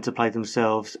form and to play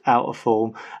themselves out of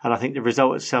form. And I think the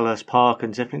result at Selhurst Park,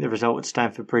 and definitely the result at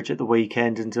Stamford Bridge at the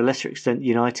weekend, and to a lesser extent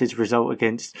United's result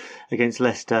against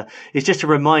Leicester, is just a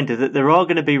reminder that there are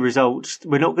going to be results.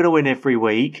 We're not going to win every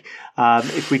week.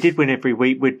 If we did win every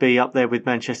week, we'd be up there with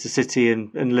Manchester City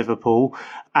and Liverpool.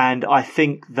 And I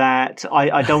think that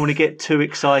I don't want to get too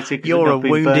excited. You're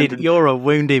a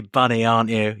wounded bunny, aren't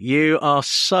you? You are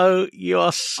so.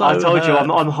 I told you,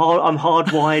 I'm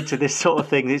hardwired to this sort of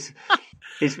thing.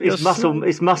 It's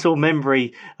muscle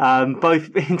memory,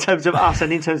 both in terms of us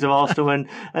and in terms of Arsenal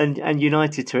and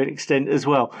United to an extent as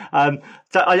well.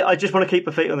 So I just want to keep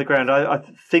our feet on the ground. I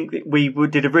think that we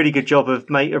did a really good job of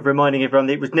reminding everyone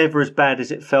that it was never as bad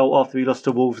as it felt after we lost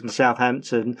to Wolves and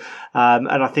Southampton. And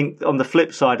I think on the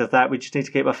flip side of that, we just need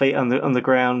to keep our feet on the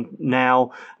ground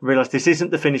now. Realise this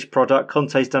isn't the finished product.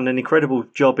 Conte's done an incredible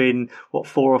job in 4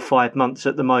 or 5 months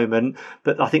at the moment,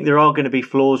 but I think there are going to be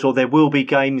flaws, or there will be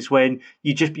games when you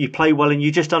you play well and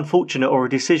you're just unfortunate, or a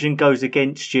decision goes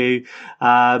against you,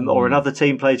 or another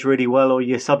team plays really well, or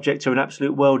you're subject to an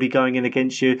absolute worldie going in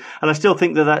against you. And I still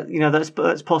think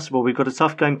that's possible. We've got a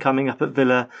tough game coming up at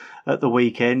Villa at the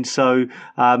weekend. So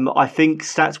I think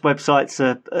stats websites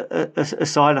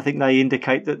aside, I think they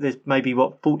indicate that there's maybe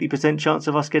 40% chance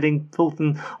of us getting fourth,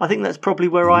 and I think that's probably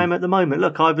where I am at the moment.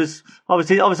 Look, I was on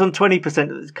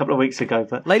 20% a couple of weeks ago.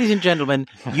 But ladies and gentlemen,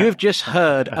 you have just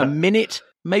heard a minute,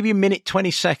 maybe a minute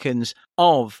 20 seconds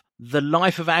of the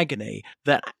life of agony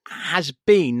that has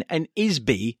been and is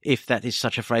if that is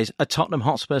such a phrase, a Tottenham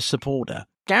Hotspur supporter.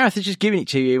 Gareth is just giving it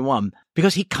to you in one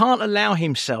because he can't allow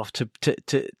himself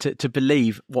to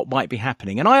believe what might be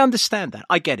happening. And I understand that.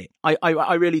 I get it.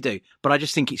 I really do. But I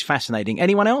just think it's fascinating.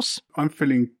 Anyone else? I'm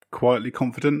feeling quietly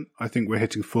confident. I think we're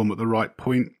hitting form at the right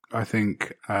point. I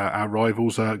think our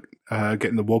rivals are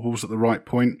getting the wobbles at the right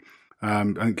point. I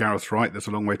think Gareth's right. There's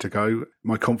a long way to go.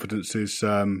 My confidence is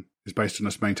based on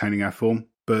us maintaining our form.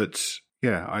 But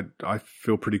yeah, I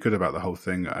feel pretty good about the whole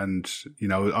thing. And,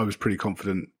 I was pretty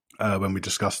confident when we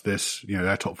discussed this,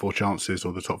 their top four chances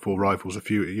or the top four rivals a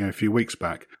few weeks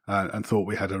back, and thought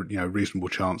we had a reasonable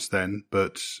chance then.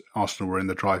 But Arsenal were in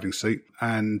the driving seat,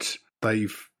 and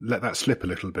they've let that slip a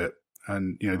little bit.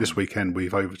 And this weekend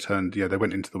we've overturned. They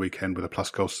went into the weekend with a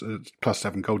plus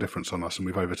 7 goal difference on us, and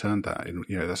we've overturned that.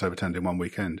 That's overturned in one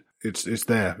weekend. It's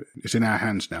there. It's in our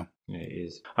hands now. It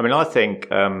is. I mean, I think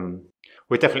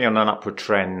we're definitely on an upward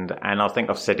trend, and I think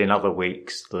I've said in other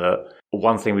weeks that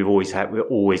one thing we've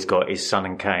always got is Son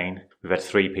and Kane. We've had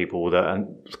 3 people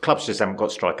and clubs just haven't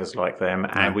got strikers like them,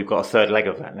 and we've got a third leg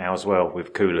of that now as well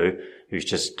with Kulu, who's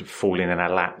just falling in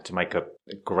our lap to make a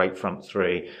great front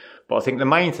 3. But I think the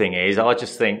main thing is, I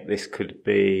just think this could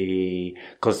be,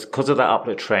 because of that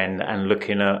upward trend and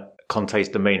looking at Conte's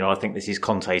demeanour, I think this is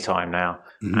Conte time now.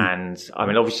 Mm-hmm. And I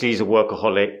mean, obviously he's a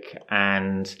workaholic,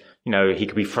 and he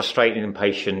could be frustrated and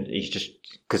impatient. He's just,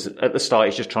 because at the start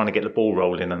he's just trying to get the ball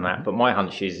rolling and that. But my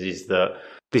hunch is that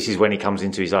this is when he comes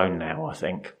into his own now, I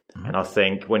think. Mm-hmm. And I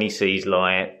think when he sees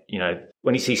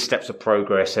when he sees steps of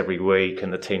progress every week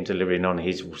and the team delivering on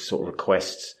his sort of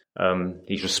requests,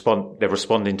 they're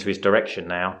responding to his direction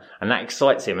now, and that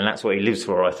excites him, and that's what he lives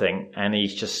for, I think. And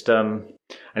he's just and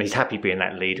he's happy being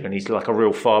that leader, and he's like a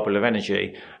real fireball of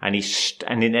energy. And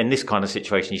in this kind of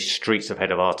situation, he's streets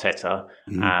ahead of Arteta.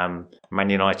 Mm-hmm. Man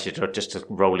United are just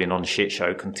rolling on shit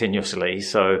show continuously,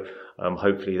 so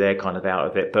hopefully they're kind of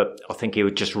out of it. But I think he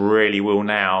will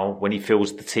now, when he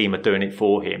feels the team are doing it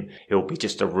for him, he'll be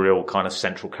just a real kind of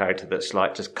central character that's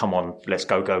like, just come on, let's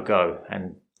go.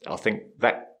 And I think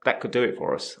that could do it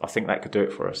for us. I think that could do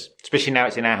it for us. Especially now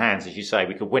it's in our hands, as you say.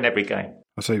 We could win every game.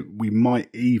 I say we might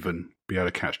even be able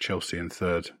to catch Chelsea in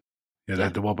third. They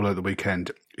had the wobble at the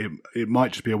weekend. It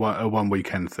might just be a one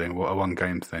weekend thing, or a one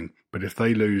game thing. But if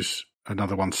they lose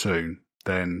another one soon,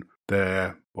 then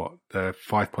they're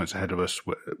 5 points ahead of us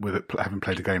with having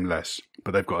played a game less,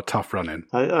 but they've got a tough run in.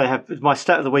 I have my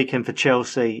stat of the weekend for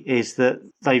Chelsea is that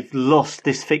they've lost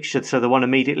this fixture, so the one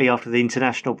immediately after the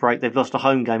international break. They've lost a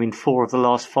home game in 4 of the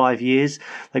last 5 years.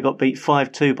 They got beat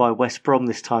 5-2 by West Brom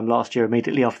this time last year,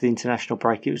 immediately after the international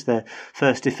break. It was their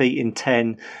first defeat in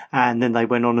 10, and then they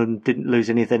went on and didn't lose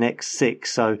any of their next 6.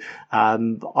 So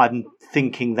I'm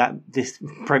thinking that this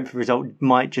Brentford result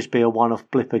might just be a one-off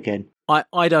blip again.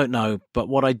 I don't know, but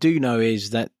what I do know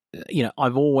is that,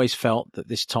 I've always felt that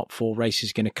this top 4 race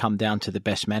is going to come down to the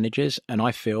best managers, and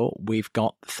I feel we've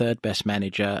got the third best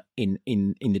manager in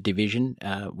the division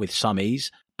with some ease,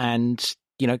 and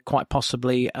quite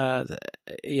possibly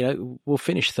we'll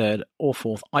finish third or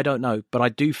fourth. I don't know, but I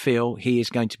do feel he is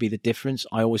going to be the difference.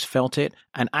 I always felt it,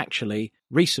 and actually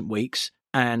recent weeks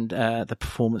and the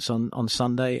performance on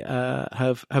Sunday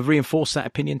have reinforced that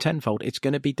opinion tenfold. It's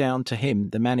going to be down to him,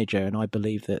 the manager, and I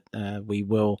believe that we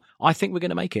will. I think we're going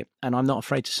to make it, and I'm not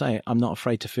afraid to say it. I'm not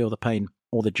afraid to feel the pain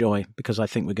or the joy, because I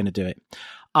think we're going to do it.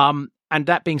 And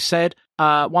that being said,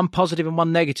 one positive and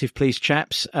one negative, please,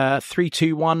 chaps. 3,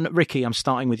 2, 1. Ricky, I'm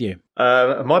starting with you.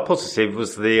 My positive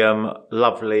was the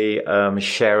lovely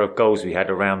share of goals we had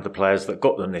around the players that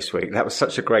got them this week. That was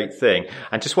such a great thing.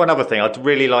 And just one other thing, I'd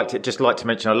really like to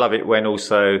mention, I love it when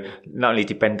also, not only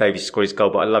did Ben Davies score his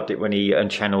goal, but I loved it when he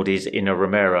channeled his inner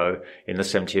Romero in the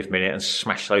 70th minute and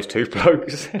smashed those 2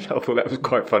 blokes. I thought that was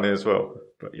quite funny as well.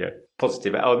 But yeah,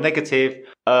 positive. Negative.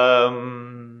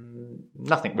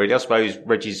 Nothing really. I suppose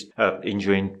Reggie's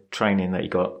injury in training that he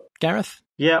got. Gareth?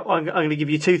 Yeah, I'm going to give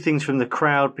you two things from the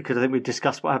crowd because I think we've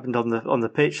discussed what happened on the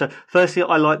pitch. So, firstly,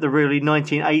 I like the really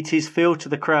 1980s feel to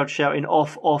the crowd shouting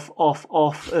off, off, off,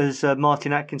 off as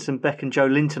Martin Atkinson beckoned Joe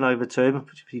Linton over to him.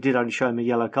 He did only show him a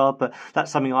yellow card, but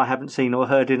that's something I haven't seen or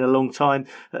heard in a long time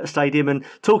at a stadium. And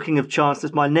talking of chants,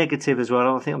 that's my negative as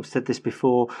well. I think I've said this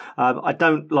before. I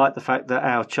don't like the fact that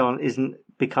our chant isn't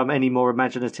become any more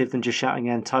imaginative than just shouting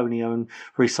Antonio and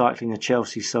recycling a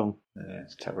Chelsea song. Yeah,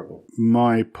 it's terrible.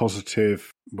 My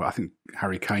positive, well, I think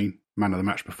Harry Kane, man of the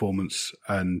match performance,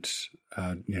 and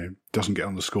doesn't get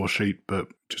on the score sheet, but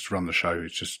just run the show.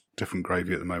 It's just different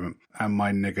gravy at the moment. And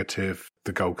my negative,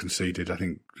 the goal conceded. I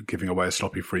think giving away a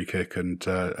sloppy free kick and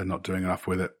not doing enough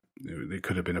with it. It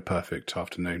could have been a perfect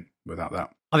afternoon without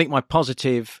that. I think my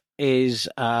positive is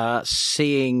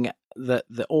seeing that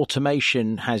the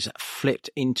automation has flipped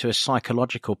into a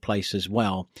psychological place as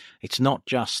well. It's not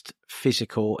just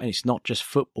physical and it's not just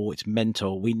football, it's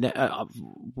mental. We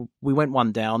went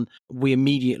one down, we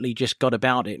immediately just got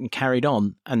about it and carried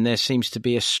on. And there seems to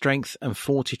be a strength and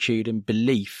fortitude and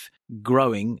belief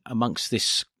growing amongst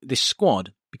this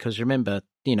squad. Because remember,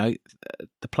 the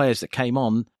players that came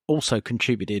on also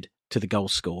contributed to the goal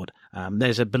scored.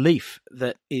 There's a belief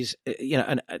that is,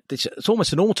 and it's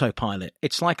almost an autopilot.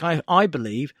 It's like I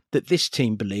believe that this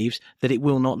team believes that it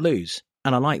will not lose.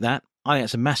 And I like that. I think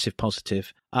it's a massive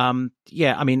positive. The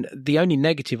only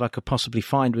negative I could possibly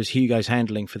find was Hugo's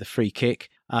handling for the free kick.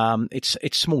 It's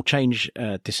small change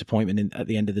disappointment at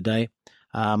the end of the day.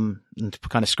 And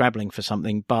kind of scrabbling for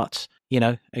something. But,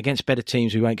 against better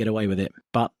teams, we won't get away with it.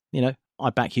 But, I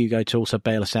back Hugo to also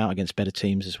bail us out against better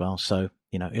teams as well. So,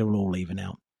 it'll all even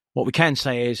out. What we can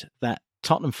say is that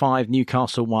Tottenham 5,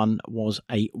 Newcastle 1 was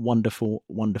a wonderful,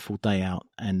 wonderful day out.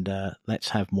 And let's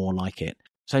have more like it.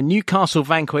 So Newcastle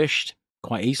vanquished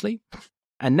quite easily.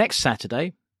 And next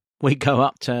Saturday, we go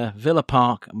up to Villa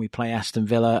Park and we play Aston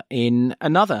Villa in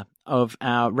another of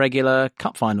our regular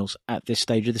cup finals at this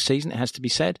stage of the season, it has to be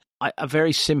said. A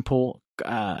very simple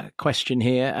question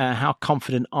here. How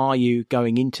confident are you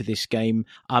going into this game?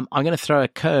 I'm going to throw a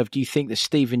curve. Do you think that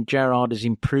Steven Gerrard has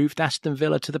improved Aston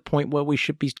Villa to the point where we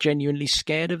should be genuinely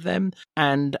scared of them?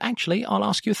 And actually, I'll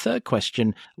ask you a third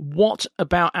question. What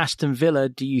about Aston Villa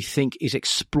do you think is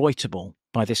exploitable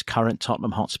by this current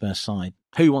Tottenham Hotspur side?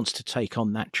 Who wants to take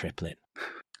on that triplet?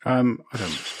 I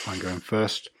don't mind going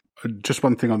first. Just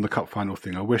one thing on the cup final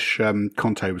thing. I wish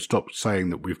Conte would stop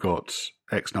saying that we've got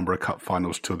X number of cup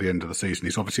finals till the end of the season.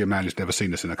 He's obviously a man who's never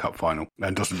seen us in a cup final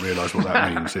and doesn't realise what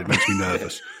that means. It makes me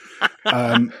nervous.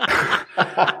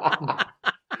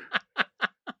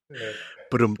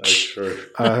 That's true.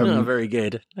 Very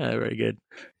good. Very good.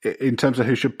 In terms of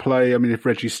who should play, I mean, if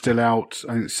Reggie's still out,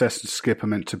 I think Cesc and Skip are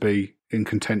meant to be in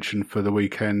contention for the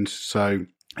weekend. So,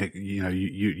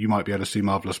 you might be able to see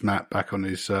Marvellous Matt back on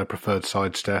his preferred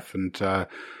side, Steph, and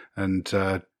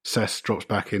Cesc drops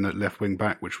back in at left wing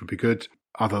back, which would be good.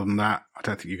 Other than that, I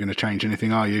don't think you're going to change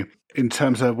anything, are you? In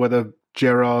terms of whether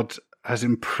Gerrard has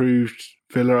improved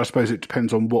Villa, I suppose it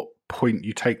depends on what point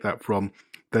you take that from.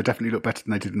 They definitely look better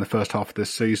than they did in the first half of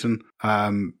this season,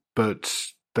 but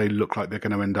they look like they're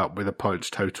going to end up with a points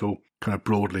total kind of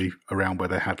broadly around where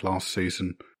they had last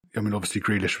season. I mean, obviously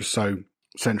Grealish was so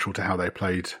central to how they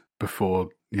played before,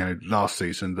 last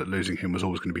season, that losing him was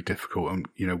always going to be difficult. And,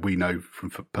 we know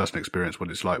from personal experience what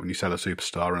it's like when you sell a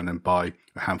superstar and then buy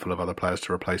a handful of other players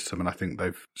to replace them. And I think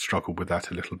they've struggled with that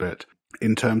a little bit.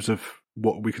 In terms of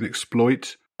what we can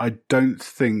exploit, I don't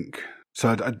think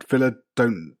so. Villa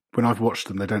don't, when I've watched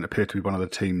them, they don't appear to be one of the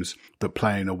teams that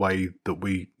play in a way that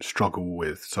we struggle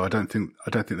with. So I don't think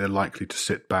they're likely to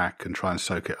sit back and try and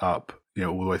soak it up,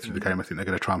 all the way through the game. I think they're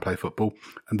going to try and play football.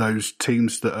 And those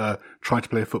teams that are trying to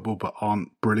play football but aren't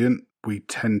brilliant, we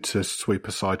tend to sweep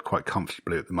aside quite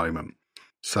comfortably at the moment.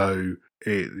 So,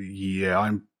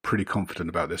 I'm pretty confident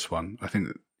about this one. I think,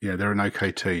 they're an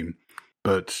okay team,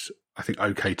 but I think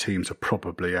okay teams are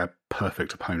probably a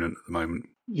perfect opponent at the moment.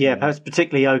 Yeah, perhaps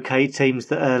particularly okay teams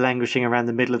that are languishing around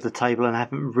the middle of the table and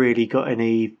haven't really got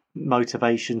any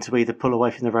motivation to either pull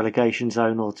away from the relegation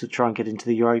zone or to try and get into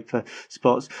the Europa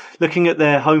spots. Looking at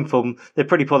their home form, they're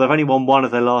pretty poor. They've only won one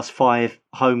of their last 5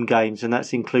 home games, and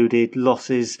that's included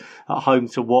losses at home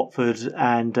to Watford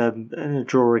and a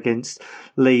draw against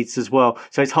Leeds as well.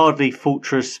 So it's hardly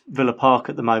Fortress Villa Park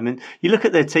at the moment. You look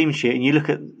at their team sheet and you look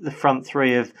at the front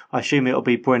three of, I assume it'll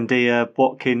be Buendia,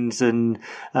 Watkins and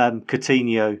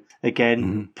Coutinho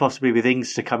again, possibly with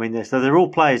Ings to come in there. So they're all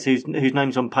players whose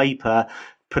names on paper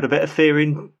put a bit of fear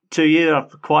in 2 years. I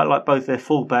quite like both their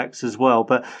fullbacks as well,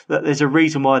 but there's a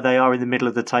reason why they are in the middle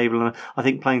of the table, and I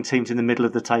think playing teams in the middle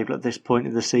of the table at this point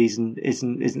in the season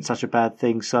isn't such a bad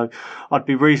thing. So I'd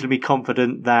be reasonably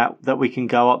confident that we can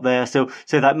go up there. So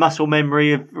that muscle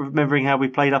memory of remembering how we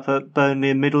played up at Burnley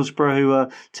and Middlesbrough, who are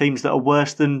teams that are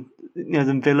worse than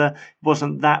Villa,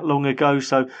 wasn't that long ago.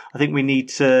 So I think we need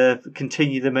to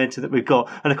continue the momentum that we've got.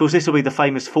 And of course, this will be the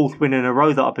famous fourth win in a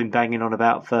row that I've been banging on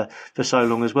about for so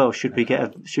long as well. Should we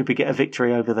get a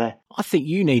victory over there? I think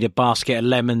you need a basket of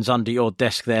lemons under your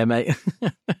desk there, mate.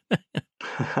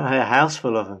 A house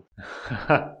full of them.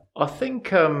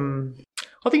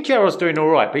 I think Gerrard's doing all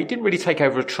right, but he didn't really take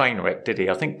over a train wreck, did he?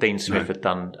 I think Dean Smith had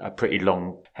done a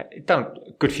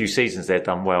good few seasons there,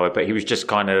 done well, but he was just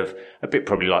kind of a bit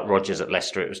probably like Rodgers at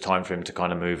Leicester. It was time for him to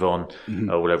kind of move on,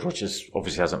 although Rodgers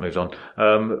obviously hasn't moved on.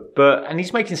 And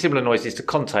he's making similar noises to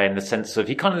Conte in the sense of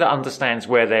he kind of understands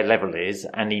where their level is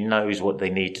and he knows what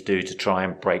they need to do to try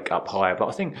and break up higher. But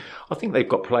I think they've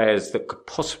got players that could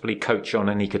possibly coach on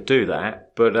and he could do that.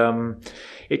 But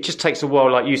it just takes a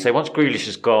while, like you say, once Grealish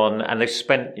has gone and they've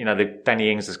spent, Danny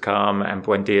Ings has come and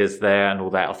Buendia's there and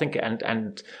all that. I think,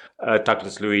 and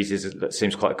Douglas Luiz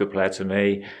seems quite a good player to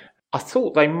me. I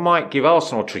thought they might give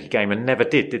Arsenal a tricky game and never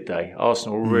did they?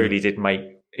 Arsenal really did make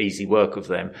easy work of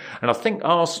them. And I think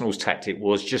Arsenal's tactic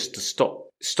was just to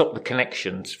stop the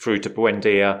connections through to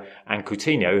Buendia and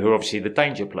Coutinho, who are obviously the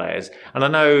danger players. And I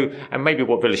know, and maybe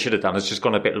what Villa should have done is just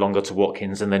gone a bit longer to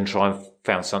Watkins and then try and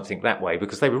found something that way,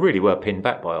 because they really were pinned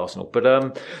back by Arsenal.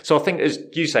 But so I think, as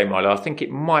you say, Milo, I think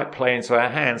it might play into our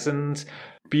hands. And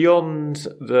beyond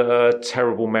the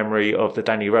terrible memory of the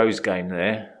Danny Rose game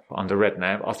there under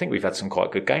Redknapp, I think we've had some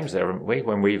quite good games there, haven't we?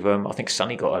 When we've, I think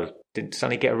didn't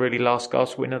Sonny get a really last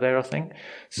gasp winner there, I think?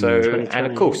 So, and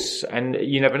of course, and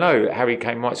you never know, Harry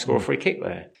Kane might score a free kick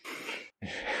there.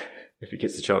 If he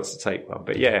gets the chance to take one.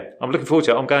 But yeah, I'm looking forward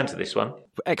to it. I'm going to this one.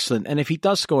 Excellent. And if he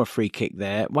does score a free kick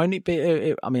there, won't it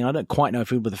be, I mean, I don't quite know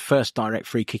if it will be the first direct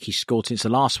free kick he scored since the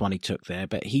last one he took there,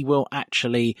 but he will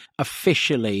actually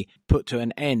officially put to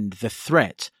an end the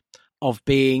threat of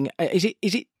being, is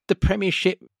it the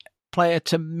Premiership player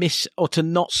to miss or to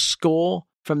not score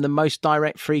from the most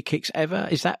direct free kicks ever?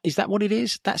 Is that what it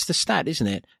is? That's the stat, isn't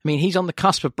it? I mean, he's on the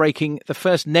cusp of breaking the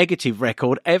first negative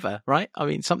record ever, right? I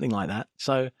mean, something like that.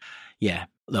 So, yeah,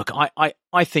 look,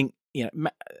 I think,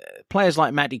 players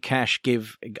like Matty Cash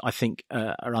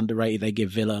are underrated. They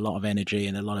give Villa a lot of energy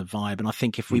and a lot of vibe. And I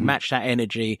think if we match that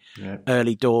energy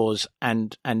early doors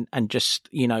and just,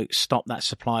 stop that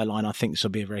supply line, I think this will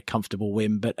be a very comfortable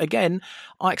win. But again,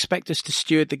 I expect us to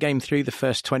steward the game through the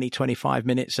first 20, 25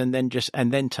 minutes and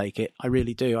then take it. I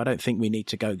really do. I don't think we need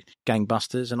to go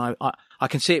gangbusters. And I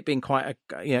can see it being quite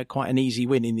an easy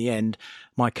win in the end.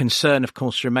 My concern, of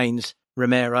course, remains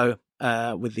Romero.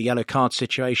 With the yellow card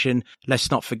situation,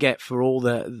 let's not forget, for all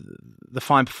the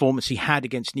fine performance he had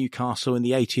against Newcastle in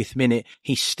the 80th minute,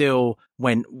 he still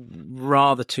went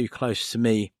rather too close to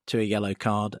me to a yellow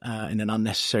card in an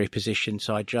unnecessary position.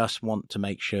 So I just want to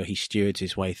make sure he stewards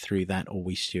his way through that, or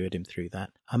we steward him through that.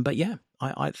 But yeah,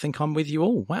 I think I'm with you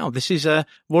all. Wow, this is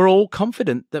we're all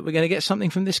confident that we're going to get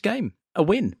something from this game. A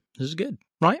win. This is good,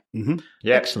 right? Mm-hmm.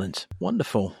 Yeah. Excellent.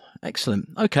 Wonderful. Excellent.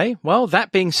 Okay. Well,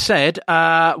 that being said,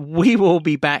 we will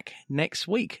be back next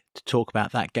week to talk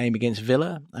about that game against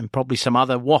Villa and probably some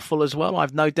other waffle as well,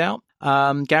 I've no doubt.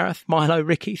 Gareth, Milo,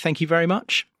 Ricky, thank you very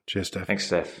much. Cheers, Steph. Thanks,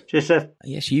 Steph. Cheers, Steph.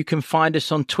 Yes, you can find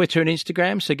us on Twitter and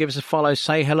Instagram, so give us a follow,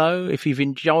 say hello. If you've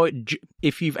enjoyed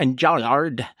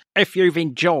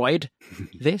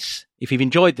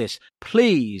this,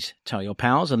 please tell your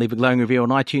pals and leave a glowing review on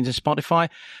iTunes and Spotify.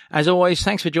 As always,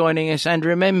 thanks for joining us, and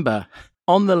remember,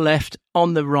 on the left,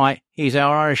 on the right, he's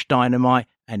our Irish dynamite,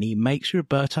 and he makes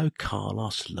Roberto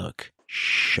Carlos look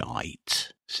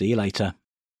shite. See you later.